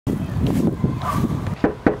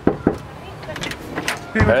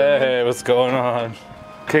Hey, what's going on?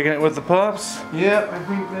 Kicking it with the pups? Yep, I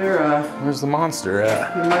think they're Where's the monster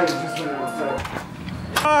at? He might have just went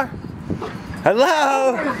outside.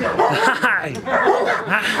 Hello! Hi!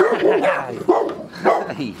 Hi!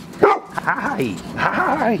 Hi!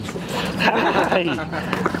 Hi!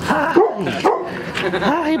 Hi!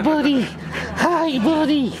 Hi, buddy! Hi,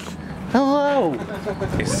 buddy! Hello!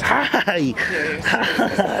 Hi!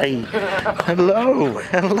 Hi! Hello!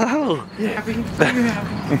 Hello!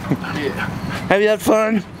 Have you had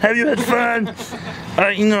fun? Have you had fun?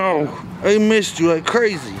 I know. I missed you like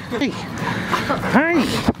crazy. Hey! Hi!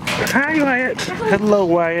 Hi, Wyatt! Hello,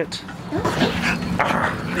 Wyatt!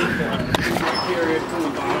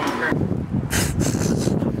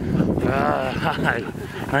 Hi!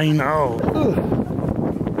 I know.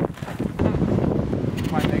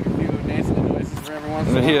 Might make a few nasal noises for every once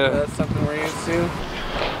in a while. Yeah. That's something we're used to.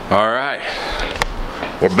 All right,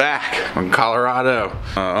 we're back from Colorado.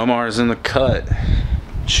 Omar's in the cut,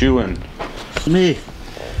 chewing. Me,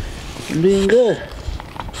 I'm doing good.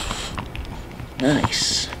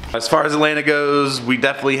 Nice. As far as Atlanta goes, we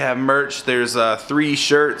definitely have merch. There's 3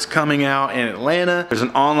 shirts coming out in Atlanta. There's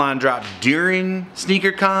an online drop during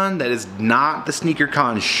SneakerCon that is not the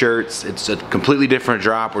SneakerCon shirts. It's a completely different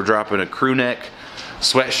drop. We're dropping a crew neck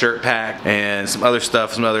sweatshirt pack and some other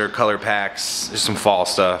stuff, some other color packs, there's some fall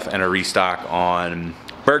stuff, and a restock on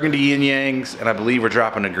burgundy yin yangs, and I believe we're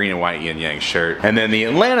dropping a green and white yin yang shirt. And then the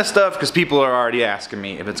Atlanta stuff, because people are already asking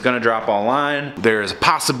me if it's gonna drop online. There's a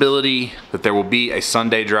possibility that there will be a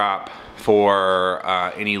Sunday drop for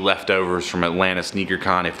any leftovers from Atlanta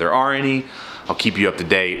SneakerCon. If there are any, I'll keep you up to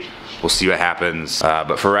date. We'll see what happens.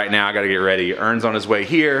 But for right now, I gotta get ready. Ern's on his way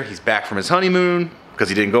here. He's back from his honeymoon, because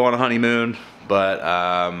he didn't go on a honeymoon. But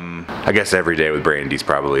I guess every day with Brandy's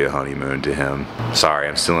probably a honeymoon to him. Sorry,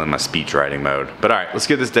 I'm still in my speech writing mode. But all right, let's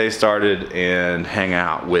get this day started and hang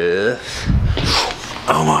out with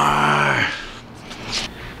Omar.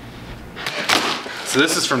 So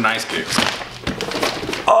this is from Nice Kicks.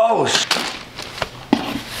 Oh,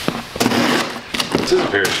 this is a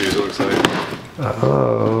pair of shoes, it looks like.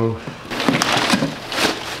 Uh-oh.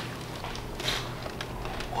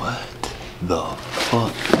 What the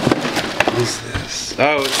fuck? What is this?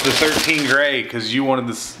 Oh, it's the 13 gray because you wanted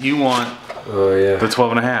this. You want the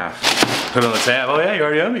 12 and a half. Put it on the tab. Oh yeah, you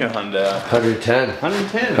already owe me a Honda. 110.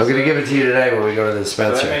 110. I'm gonna give it to you today when we go to the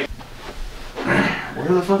dispensary. Where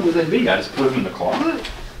the fuck would they be? I just put them in the closet.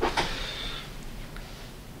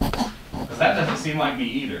 Cause that doesn't seem like me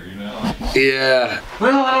either, you know. Yeah.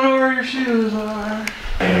 Well, I don't know where your shoes are.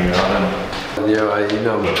 Yeah, you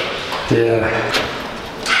know me. Yeah.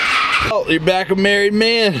 Oh, you're back a married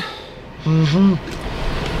man. Mm-hmm.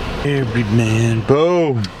 Married man.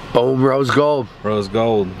 Boom. Boom, rose gold. Rose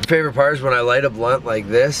gold. Favorite part is when I light a blunt like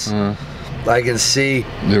this, I can see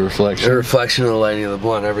the reflection. The reflection of the lighting of the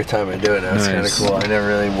blunt every time I do it. That's kind of cool. I never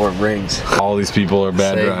really wore rings. All these people are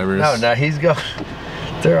bad drivers. No, now he's going.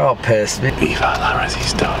 They're all pissed. Viva la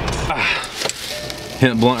resistance.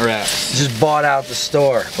 Hint blunt wraps. Just bought out the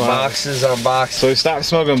store. Boxes on boxes. So we stopped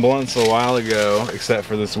smoking blunts a while ago, except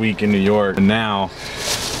for this week in New York. And now,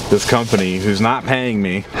 this company, who's not paying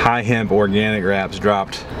me, High Hemp Organic Wraps,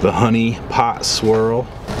 dropped the honey pot swirl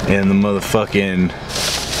and the motherfucking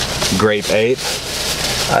grape ape.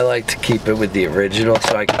 I like to keep it with the original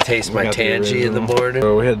so I can taste my tangy in the morning.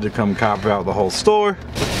 So we had to come cop out the whole store,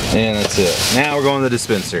 and that's it. Now we're going to the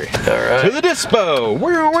dispensary. Alright. To the dispo!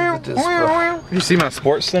 You see my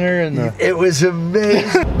sports center and the... It was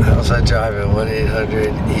amazing. How's that driving?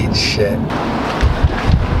 1-800-EAT-SHIT.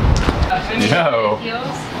 Yo.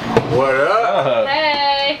 What up?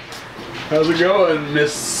 Hey. How's it going,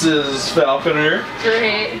 Mrs. Falconer?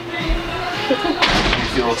 Great.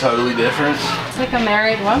 You feel totally different? It's like a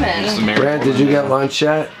married woman. Brad, did you get lunch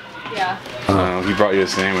yet? Yeah. He brought you a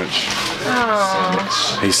sandwich.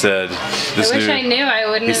 Oh. He said this I wish I knew I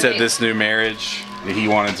wouldn't. He said this new marriage, he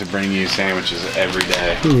wanted to bring you sandwiches every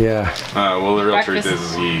day. Yeah. Well, the real Breakfast. truth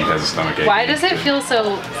is he has a stomachache. Why does it feel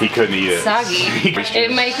so He couldn't eat it. soggy?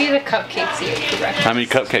 It might be the cupcakes you ate for breakfast. How many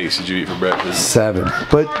cupcakes did you eat for breakfast? 7.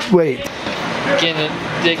 But wait. Getting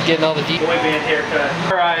all the deep. Boy band haircut.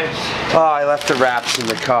 Alright. Oh, I left the wraps in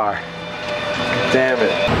the car. Damn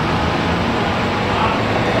it.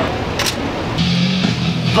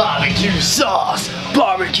 Barbecue sauce,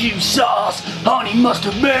 honey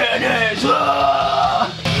mustard mayonnaise.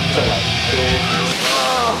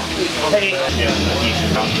 Hey.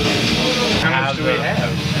 How much do we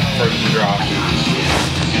have for the drop?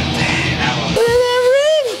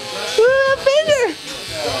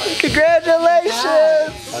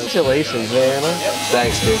 Congratulations! Congratulations, man.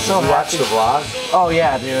 Thanks, dude. So you watched the vlog? Oh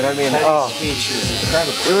yeah, dude. I mean, Teddy's speech was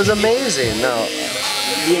incredible. it was amazing. No.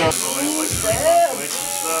 You know.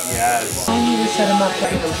 Yes.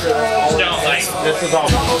 This is all.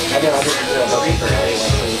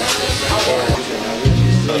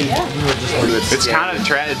 It's kind of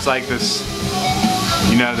it's like this,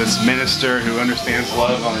 you know, this minister who understands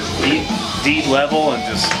love on this deep level and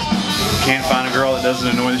just can't find a girl that doesn't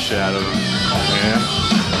annoy the shit out of him. Yeah.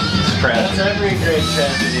 It's tragic. That's every great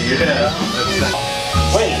tragedy. Yeah.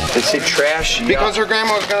 Wait. It's a trash. Because her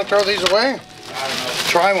grandma was gonna throw these away?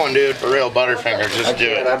 Try one, dude, for real, Butterfinger. Just do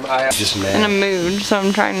it. I'm just In mad. a mood, so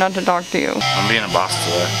I'm trying not to talk to you. I'm being a boss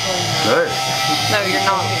today. Good. No, you're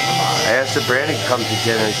not being a boss. I asked if Brandon could come to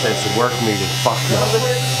dinner. He said it's a work meeting. Fuck no.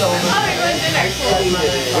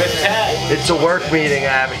 It's a work meeting,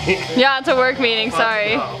 Abby. Yeah, it's a work meeting,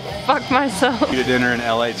 sorry. Fuck myself. To dinner in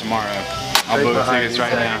LA tomorrow. I'll book tickets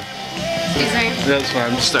right now. Excuse me? That's fine.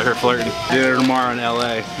 I'm just out here flirting. Dinner tomorrow in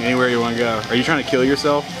LA. Anywhere you want to go. Are you trying to kill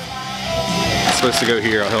yourself? I'm supposed to go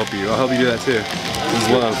here. I'll help you. I'll help you do that too. This is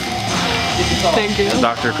love. Thank you.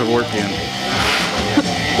 Dr. Kevorkian.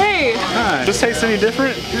 Hey! Hi. Just taste any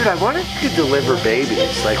different? Dude, I wanted to deliver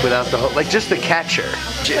babies, like without the whole, like just the catcher.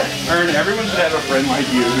 Everyone should have a friend like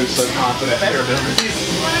you who's so confident in their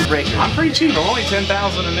abilities. I'm pretty cheap. I'm only $10,000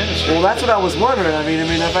 a ministry. Well, that's what I was wondering. I mean,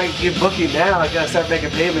 if I get booking now, I gotta start making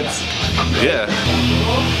payments. Yeah.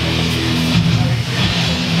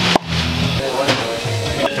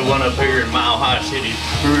 The one up here in Mile High City,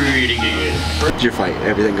 pretty good. Did your fight?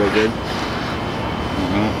 Everything go good?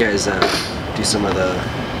 You guys do some of the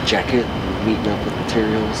jacket, meeting up with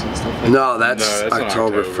materials and stuff like that? No, that's in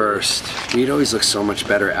October October. 1st. You'd always look so much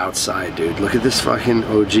better outside, dude. Look at this fucking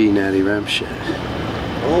OG Natty Rem shit.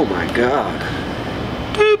 Oh my god.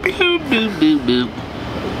 Boop, boop, boop, boop, boop.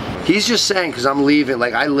 He's just saying, because I'm leaving,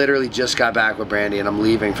 like I literally just got back with Brandy and I'm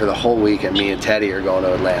leaving for the whole week and me and Teddy are going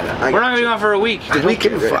to Atlanta. We're not gonna be gone for a week.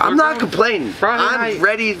 I'm not complaining. Friday I'm night,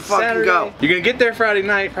 ready to fucking Saturday. go. You're gonna get there Friday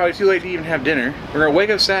night, probably too late to even have dinner. We're gonna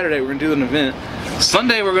wake up Saturday, we're gonna do an event.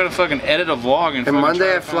 Sunday we're gonna fucking edit a vlog and Monday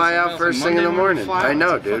try I to find fly out something first else. thing in the Monday we're morning. gonna fly I out.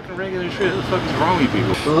 know, It's dude. fucking regular shit. What the fuck is wrong with you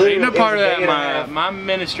people? Literally, Ain't no part of it's a that. day and a half. My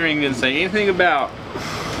ministering didn't say anything about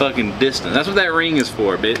fucking distance. That's what that ring is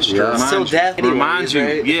for, bitch. To Yeah. remind Still death you, remind anyways, you.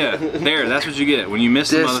 right? Yeah, there. That's what you get when you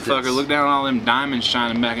miss a Distance. motherfucker. Look down on all them diamonds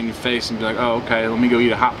shining back in your face and be like, oh, okay, let me go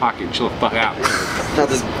eat a hot pocket and chill the fuck out. Now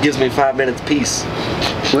this gives me 5 minutes peace.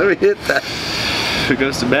 Let me hit that. It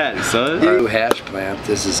goes to bed, son. New hash plant.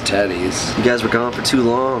 This is Teddy's. You guys were gone for too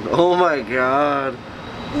long. Oh my god.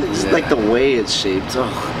 It's like the way it's shaped. Oh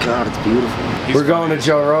god, it's beautiful. We're going to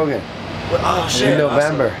Joe Rogan Oh shit. in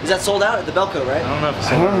November. Is that sold out at the Belco, right? I don't know if it's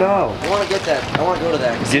I don't know. I want to get that. I want to go to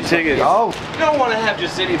that. Get tickets. Oh, You don't want to have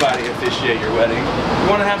just anybody officiate your wedding. You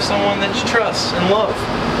want to have someone that you trust and love.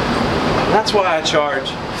 That's why I charge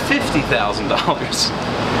 $50,000.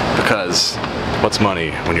 Because what's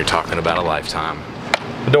money when you're talking about a lifetime?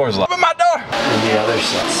 The door's locked. Open my door! and the other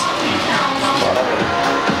sets.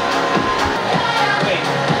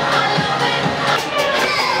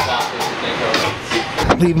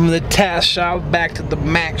 Leaving the task shop back to the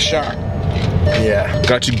Mac shop. Yeah.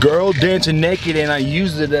 Got your girl dancing naked and I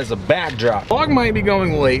used it as a backdrop. Vlog might be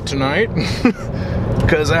going late tonight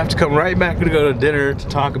because I have to come right back to go to dinner to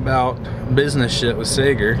talk about business shit with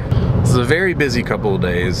Sager. This is a very busy couple of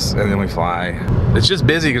days and then we fly. It's just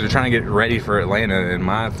busy because we're trying to get ready for Atlanta and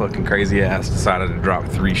my fucking crazy ass decided to drop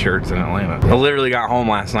 3 shirts in Atlanta. I literally got home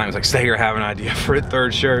last night and was like, Sager, I have an idea for a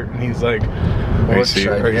 3rd shirt. And he's like, are you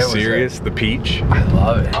serious? The peach? I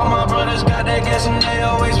love it. All my brothers got that gas and they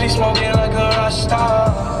always be smoking like a rasta.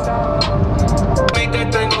 Make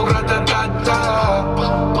that thing go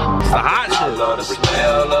grata-ta-ta. It's the hot I shit. love the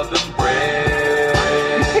smell of the bread.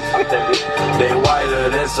 They whiter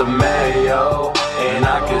than some mayo, and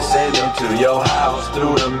I can send them to your house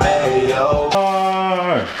through the mayo.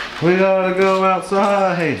 We gotta go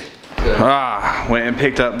outside. Ah, went and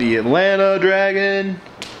picked up the Atlanta Dragon.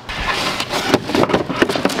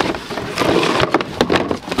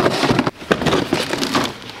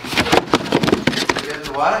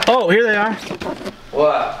 Oh, here they are.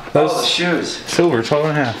 What? Those the shoes. silver, 12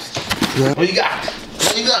 and a half. What you got?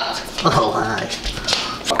 What you got? Oh, hi.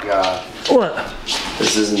 Oh, God. What?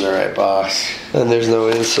 This isn't the right box. And there's no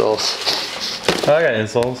insoles. I got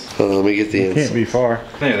insoles. Oh, let me get the Can't insoles. be far.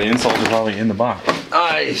 Yeah, the insoles are probably in the box.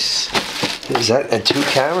 Nice. Is that and 2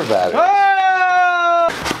 camera batteries? Ah!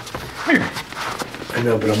 Here. I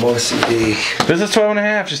know, but I'm OCD. This is 12 and a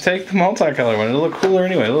half. Just take the multicolor one. It'll look cooler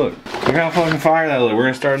anyway. Look. Look how fucking fire that look. We're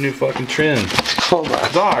gonna start a new fucking trend. Hold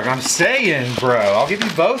on. Dog, I'm saying, bro. I'll give you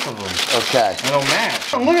both of them. Okay. It'll match.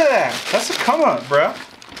 Look at that. That's a come up, bro.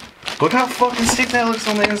 Look how fucking sick that looks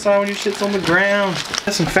on the inside when your shit's on the ground.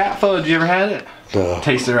 That's some fat fudge. You ever had it? No.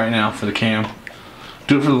 Taste it right now for the cam.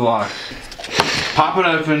 Do it for the vlog. Pop it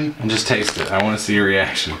open and just taste it. I want to see your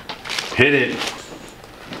reaction. Hit it.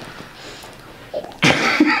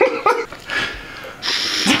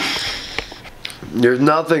 There's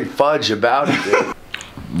nothing fudge about it, dude.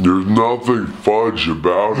 There's nothing fudge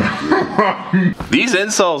about it. These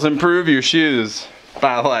insoles improve your shoes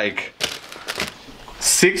by like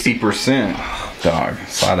 60%. Dog,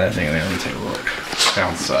 slide that thing in there. Let me take a look.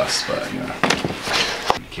 Sounds sus, but you know.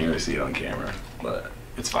 You can't really see it on camera, but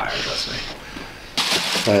it's fire, trust me.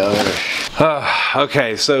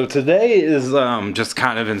 Okay, so today is just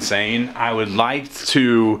kind of insane. I would like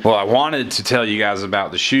to, well, I wanted to tell you guys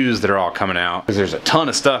about the shoes that are all coming out, because there's a ton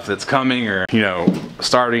of stuff that's coming or, you know,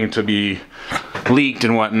 starting to be leaked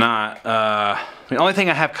and whatnot. The only thing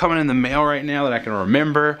I have coming in the mail right now that I can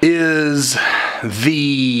remember is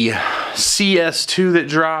the CS2 that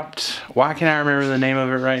dropped. Why can't I remember the name of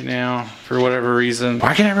it right now for whatever reason?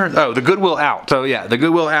 Why can't I remember? Oh, the Goodwill Out. So yeah, the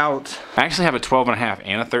Goodwill Out. I actually have a 12.5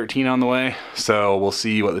 and a 13 on the way, so we'll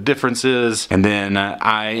see what the difference is. And then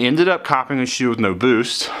I ended up copying a shoe with no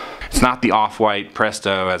boost. It's not the off-white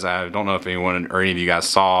Presto, as I don't know if anyone or any of you guys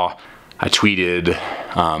saw. I tweeted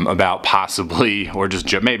about possibly, or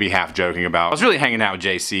just maybe half joking about, I was really hanging out with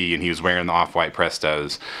JC and he was wearing the off-white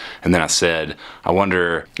Prestos. And then I said, I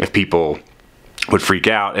wonder if people would freak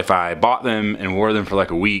out if I bought them and wore them for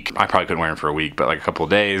like a week. I probably couldn't wear them for a week, but like a couple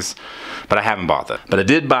of days. But I haven't bought them. But I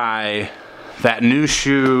did buy that new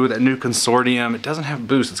shoe, that new Consortium. It doesn't have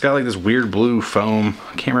boost. It's got like this weird blue foam.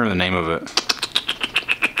 I can't remember the name of it.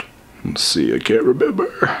 Let's see, I can't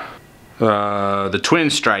remember. The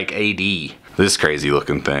Twin Strike AD. This crazy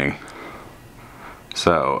looking thing.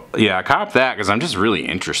 So yeah, I copped that because I'm just really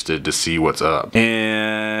interested to see what's up.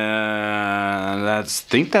 And I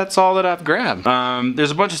think that's all that I've grabbed.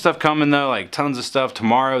 There's a bunch of stuff coming though, like tons of stuff.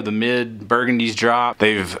 Tomorrow the mid burgundies drop.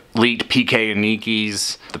 They've leaked PK and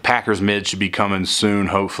Nikes. The Packers mid should be coming soon,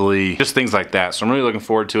 hopefully. Just things like that. So I'm really looking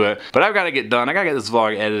forward to it. But I've got to get done. I got to get this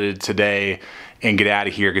vlog edited today and get out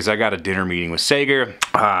of here because I got a dinner meeting with Sager.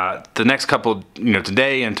 The next couple, you know,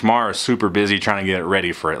 today and tomorrow are super busy trying to get it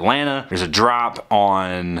ready for Atlanta. There's a drop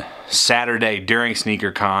on Saturday during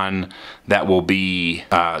SneakerCon that will be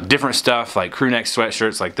different stuff like crew neck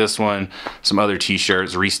sweatshirts like this one, some other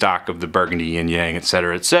t-shirts, restock of the burgundy yin yang,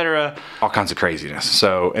 etc., etc. All kinds of craziness.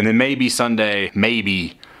 So, and then maybe Sunday,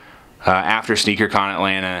 maybe after SneakerCon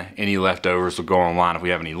Atlanta, any leftovers will go online if we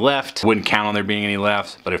have any left. Wouldn't count on there being any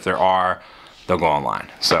left, but if there are, they'll go online.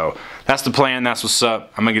 So that's the plan, that's what's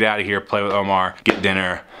up. I'm gonna get out of here, play with Omar, get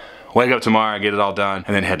dinner, wake up tomorrow, get it all done,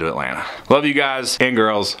 and then head to Atlanta. Love you guys and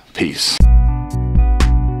girls, peace.